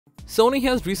Sony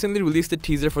has recently released a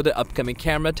teaser for the upcoming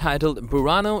camera titled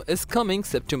Burano is coming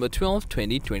September 12,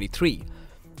 2023.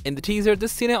 In the teaser, the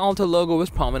CineAlta logo was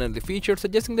prominently featured,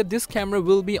 suggesting that this camera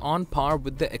will be on par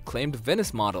with the acclaimed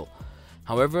Venice model.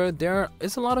 However, there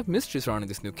is a lot of mystery surrounding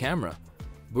this new camera.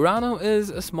 Burano is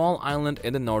a small island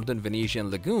in the northern Venetian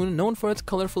lagoon known for its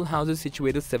colorful houses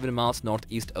situated 7 miles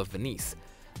northeast of Venice.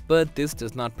 But this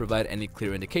does not provide any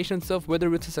clear indications of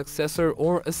whether it's a successor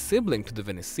or a sibling to the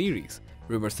Venice series.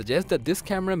 Rumors suggest that this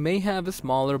camera may have a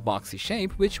smaller, boxy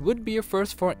shape, which would be a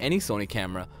first for any Sony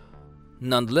camera.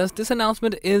 Nonetheless, this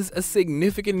announcement is a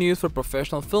significant news for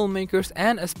professional filmmakers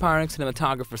and aspiring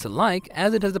cinematographers alike,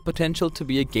 as it has the potential to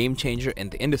be a game changer in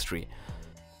the industry.